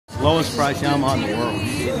lowest price Yamaha in the world.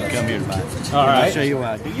 You can come here to buy it. All right. I'll show you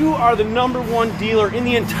why. You are the #1 dealer in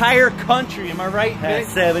the entire country. Am I right, Vic?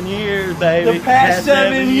 Past 7 years, baby. The past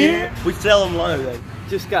 7 years? We sell them low, though.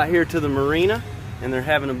 Just got here to the marina, and they're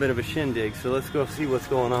having a bit of a shindig. So let's go see what's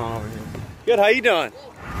going on over here. Good. How you doing?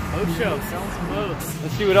 Boat show, selling some boats.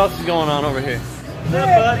 Let's see what else is going on over here. What's up,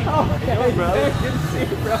 buddy? Oh, hey, brother. Good to see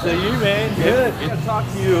you, bro. So you, man. Good. I'm gonna talk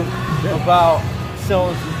to you about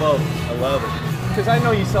selling some boats. I love it. Because I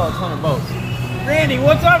know you sell a ton of boats. Randy,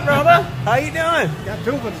 what's up, brother? How you doing? Got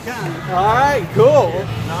two of the kind. All right, cool.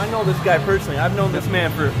 Now, I know this guy personally. I've known this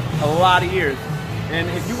man for a lot of years. And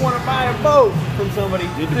if you want to buy a boat from somebody,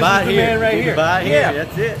 You this buy is it the here. man right You here. buy it Yeah. here.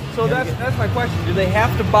 That's it. So that's my question. Do they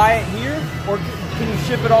have to buy it here, or can you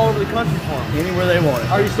ship it all over the country for them? Anywhere they want it.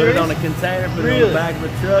 Are you Put serious? it on a container, put it Really? on the back of a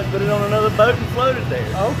truck, put it on another boat and float it there.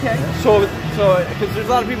 Okay. So because there's a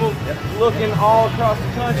lot of people looking all across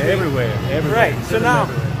the country. Everywhere. Right. So Put it now,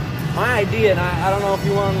 everywhere. my idea, and I don't know if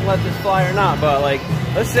you want to let this fly or not, but like,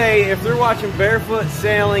 let's say if they're watching Barefoot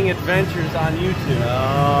Sailing Adventures on YouTube,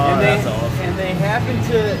 Oh, that's awesome. and they happen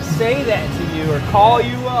to say that to you or call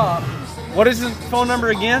you up, what is the phone number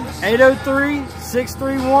again?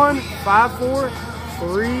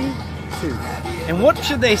 803-631-5432. And what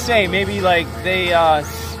should they say? Maybe like they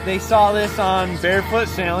saw this on Barefoot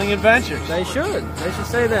Sailing Adventures. They should. They should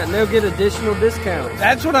say that, and they'll get additional discounts.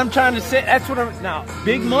 That's what I'm trying to say. That's what I'm now.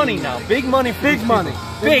 Big money now. Big money. For Big these money. people.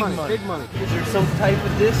 Big Big money. Big money. Is there some type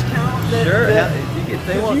of discount? That, Sure. that-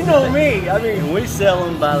 You know me. I mean, and we sell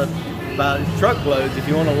them by truckloads. If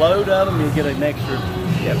you want a load of them, you get an extra.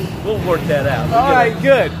 Yeah, we'll work that out. We'll all get right,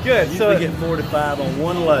 good. You So get 4 to 5 on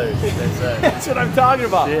one load. that's what I'm talking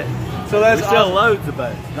about. That's it. So that's We sell awesome. loads of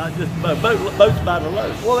boats, not just boats by the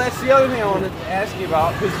load. Well, that's the other thing I wanted to ask you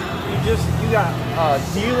about, because you got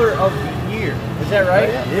dealer of the year. Is that right?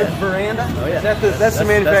 Oh, yeah. With Yeah. Veranda. Oh yeah, Is that that's the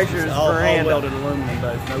manufacturer's all Veranda. welded aluminum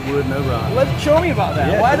boats, no wood, no rock. Let's show me about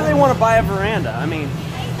that. Yeah. Why do they want to buy a Veranda? I mean,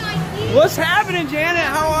 what's happening, Janet?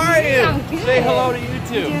 How are you? I'm good. Say hello to you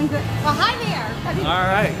too. Doing good. Well, hi there. All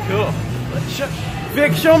right, cool.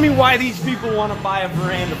 Vic, show me why these people want to buy a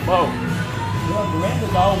Veranda boat. Well,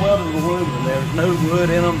 Veranda's all welded aluminum. There's no wood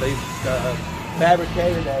in them. They've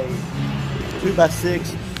fabricated a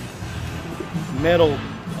 2x6 metal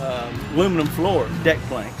aluminum floor deck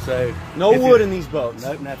plank. So No if wood you- in these boats.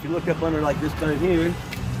 Nope. Now, if you look up under like this boat here,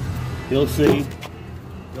 you'll see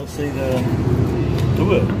the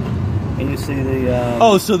wood, and you see the.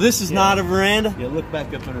 Oh, so this is not a Veranda? Yeah, look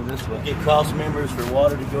back up under this one. Get cross members for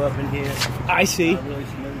water to go up in here. I see. Really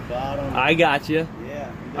smooth bottom. I got you. Yeah.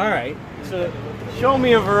 All right. So show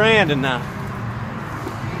me a Veranda now.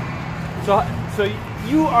 So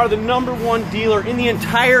you are the #1 dealer in the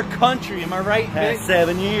entire country. Am I right, Vic? Past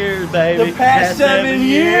 7 years, baby. The past 7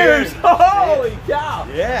 years. Holy cow!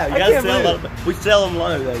 Yeah, you I gotta can't sell believe them. We sell them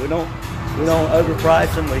low though. We don't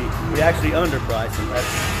overprice them. We actually underprice them. That's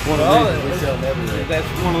one of the reasons we sell them everywhere. That's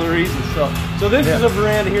one of the reasons. So this is a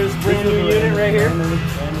Veranda here. This is a brand new unit right here. Brand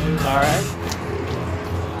new. All right.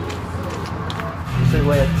 You see the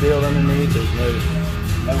way it's built underneath. There's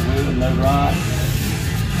no wood, no rock.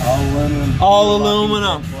 All aluminum. All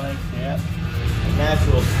aluminum. Yep.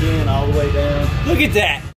 Natural skin all the way down. Look at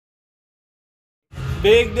that.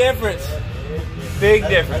 Big difference. Big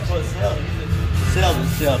difference. That's what sells. It sells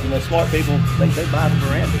itself. You know, smart people they buy the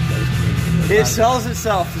verandas. It sells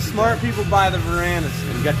itself. The smart people buy the Verandas.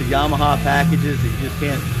 And you got the Yamaha packages that you just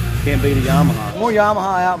can't beat a Yamaha. More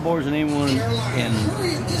Yamaha outboards than anyone in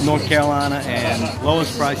North Carolina, and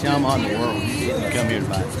lowest price Yamaha in the world. You can come here to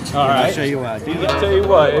buy it. All right. I'll show you why. I'll tell you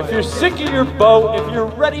what, if you're sick of your boat, if you're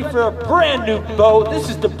ready for a brand new boat, this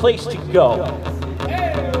is the place to go.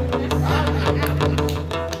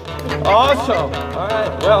 Awesome. All right,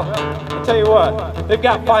 well, I'll tell you what, they've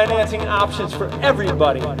got financing options for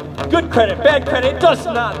everybody. Good credit, bad credit, it does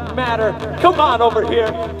not matter. Come on over here.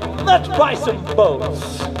 Let's buy some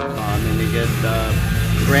boats. I mean, they get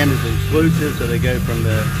Verandas exclusive, so they go from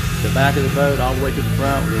the back of the boat all the way to the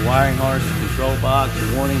front with the wiring harness, the control box,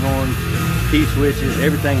 the warning horns, key switches,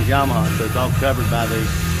 everything's Yamaha, so it's all covered by the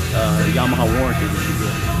Yamaha warranty that you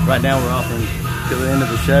get. Right now we're offering till the end of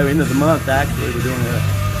the show, end of the month actually, we're doing a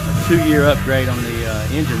 2-year upgrade on the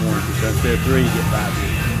engine warranty, so instead of 3 you get 5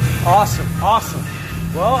 years. Awesome, awesome.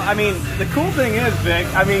 Well, I mean, the cool thing is, Vic,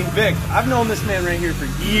 I've known this man right here for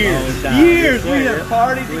years. Long time. Years. We Yeah, have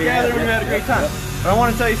partied we together. have, We've yeah, had a great yeah. time. But I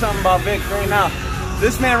want to tell you something about Vic right now.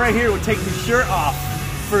 This man right here would take his shirt off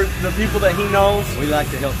for the people that he knows. We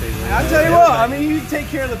like to help people. I'll tell you what, I mean, you take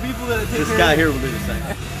care of the people that take This care guy of here will do the same.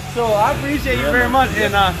 So I appreciate you Yeah, very man. much,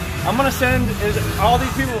 and I'm gonna send all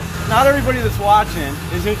these people. Not everybody that's watching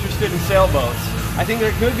is interested in sailboats. I think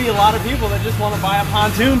there could be a lot of people that just want to buy a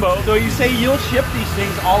pontoon boat. So you say you'll ship these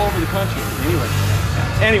things all over the country.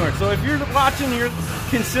 Anyway, so if you're watching, you're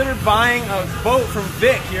consider buying a boat from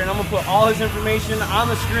Vic here, and I'm gonna put all his information on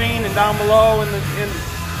the screen and down below in the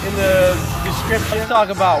description. Let's talk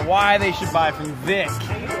about why they should buy from Vic.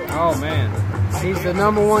 Oh man, he's the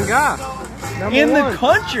 #1 guy. In the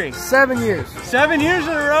country. 7 years. 7 years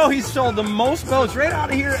in a row, he's sold the most boats right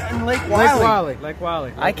out of here in Lake Wylie. Lake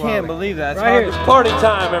Wylie. I can't believe that. Right here. It's party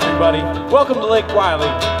time, everybody. Welcome to Lake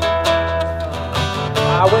Wylie.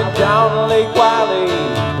 I went down to Lake Wylie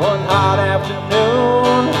one hot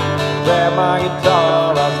afternoon. Grabbed my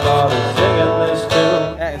guitar, I started singing this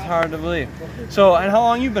tune. That is hard to believe. So, and how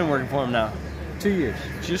long you been working for him now? 2 years.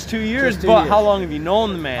 Just 2 years? Just 2 but years. how long have you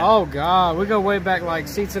known the man? Oh God, we go way back like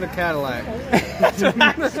seats in a Cadillac.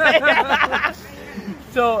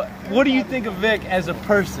 So, what do you think of Vic as a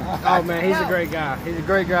person? Oh man, he's a great guy. He's a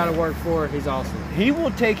great guy to work for. He's awesome. He will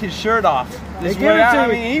take his shirt off. He gave it to me. I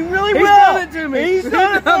mean, he really He's will. done it to me. He's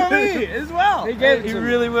done it for me as well. He gave it He to me.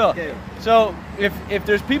 really will. Okay. So, if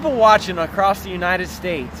there's people watching across the United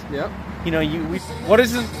States, Yep. you know, what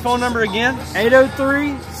is the phone number again?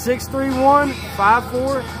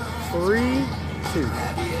 803-631-5432.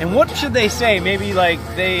 And what should they say? Maybe like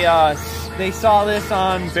they saw this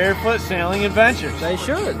on Barefoot Sailing Adventures. They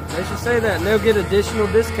should. They should say that, and they'll get additional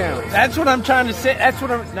discounts. That's what I'm trying to say. That's what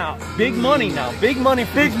I'm now. Big money now. Big money.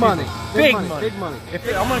 For Big these money. people. Big Big money. money. Big money.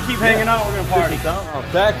 I'm gonna keep hanging out. We're gonna party.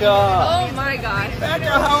 Becca, Oh my gosh. Becca,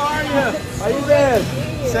 how are you? How you been?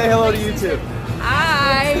 Say hello to YouTube.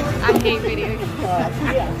 I hate video games.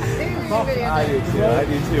 I do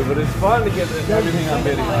too. But it's fun to get everything on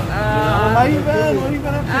video. How you been? What have you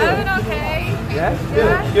been up to? I've been okay. Yeah,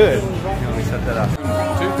 good. Let me set that up.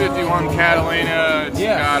 251 Catalina. It's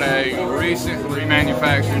got a recent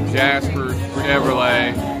remanufactured Jasper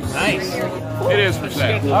Chevrolet. Nice. It is for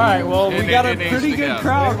sale. All right. Well, we got a it needs pretty to good go.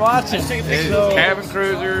 crowd watching. It's So, cabin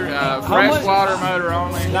cruiser, much- freshwater motor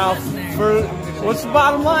only. now, what's the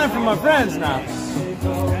bottom line for my friends now?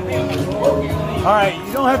 All right,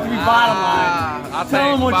 you don't have to be bottom line. I'll Tell take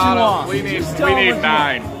them what bottom. you want. We need, Just tell we them need what you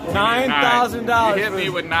nine. want. $9,000. You hit me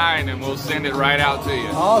with 9 and we'll send it right out to you.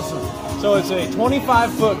 Awesome. So it's a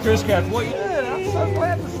 25-foot Chris Craft. What you did? I'm so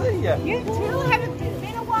glad to see you. You too haven't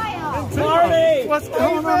been a while. Marty, what's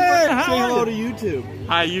going on? Say How are hello you? to YouTube.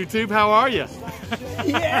 Hi YouTube, how are you?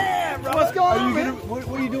 Yeah, bro. What's going on? What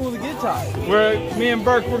are you doing with the guitar? Me and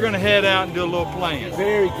Burke, we're gonna head out and do a little playing.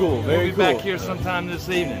 Very cool. We'll Very be cool. back here sometime this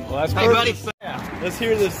evening. Well, that's Hey, perfect. buddy. Yeah. Let's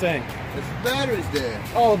hear this thing. It's the battery's dead.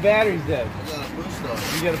 Oh, the battery's dead. I got a push start.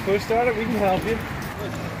 You got a push starter? We can help you.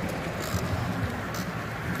 What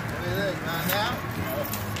do you think? Not now?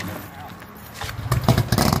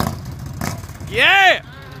 Yeah!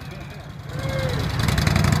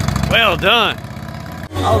 Well done.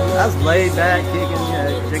 I was laid back, kicking,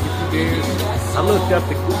 drinking some beers. I looked up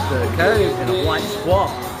the cove and a white squall.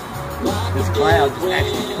 This cloud just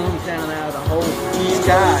actually comes down out of the whole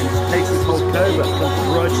sky and just takes this whole cove up, comes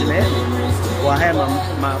rushing at me. Well, I had my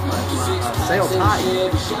sail tight.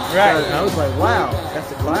 Right. So I was like, wow,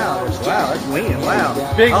 that's a cloud. Wow, that's wind. Wow.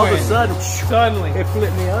 Big all wind. Of a sudden, suddenly, it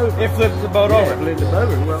flipped me over. It flipped the boat over. It flipped the boat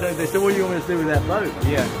over. Well, they said, what do you want me to do with that boat?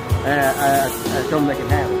 Yeah. I told them they could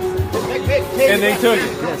have it. And they took it.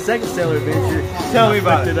 Yeah, second sailor adventure. Tell me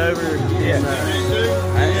about it. Flipped it over. Yeah.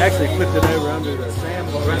 I actually flipped it over under the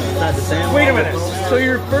sandbar, right beside the sandbar. Wait a minute. So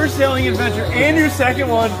your first sailing adventure and your second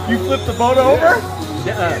one, you flipped the boat over?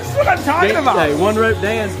 That's what I'm talking about. Hey, one rope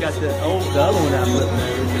Dan's got the other one I flipped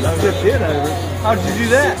over. I flipped it over. How'd you do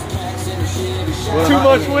that? Well, too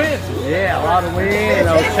much wind. Yeah, a lot of wind.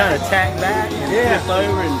 I was trying to tack back and flip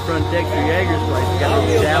over in front of Dexter Yeager's place. Got a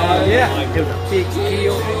little shallow. Yeah. It was a fixed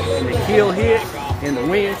keel, and the keel hit, and the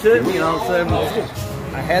wind took me, and all of a sudden,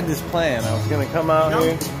 I had this plan. I was going to come out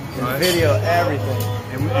here and video everything.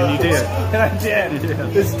 And you did. And I did. Yeah.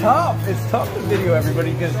 It's tough. It's tough to video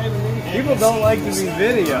everybody because people don't like to be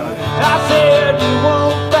videoed. I said you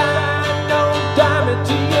won't find no diamond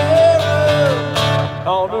tiara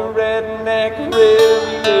on the redneck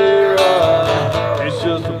Riviera. It's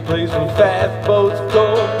just a place for fast boats,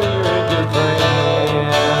 cold beer, and good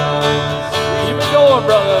friends. Keep it going,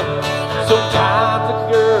 brother. Sometimes the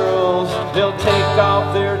girls, they'll take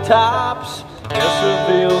off their tops. Guess it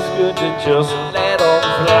feels good to just let them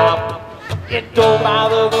flop. It don't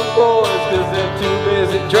bother the boys cause they're too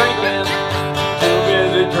busy drinking. Too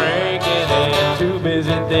busy drinking and too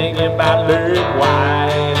busy thinking about Lake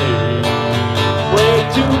Wylie. Way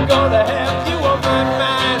too gonna have you on my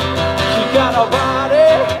mind. She got a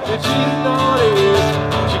body and she's naughty.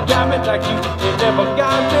 She got me like you never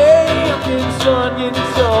got me. I'm getting sun, the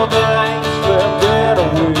I ain't swept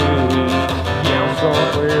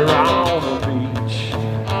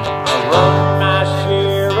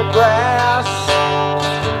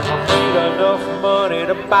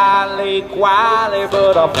Lake Wylie,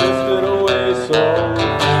 but I flisted away so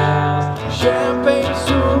fast. Champagne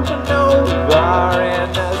supernova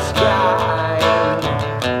in the sky.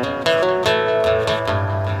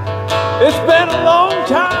 It's been a long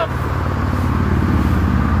time.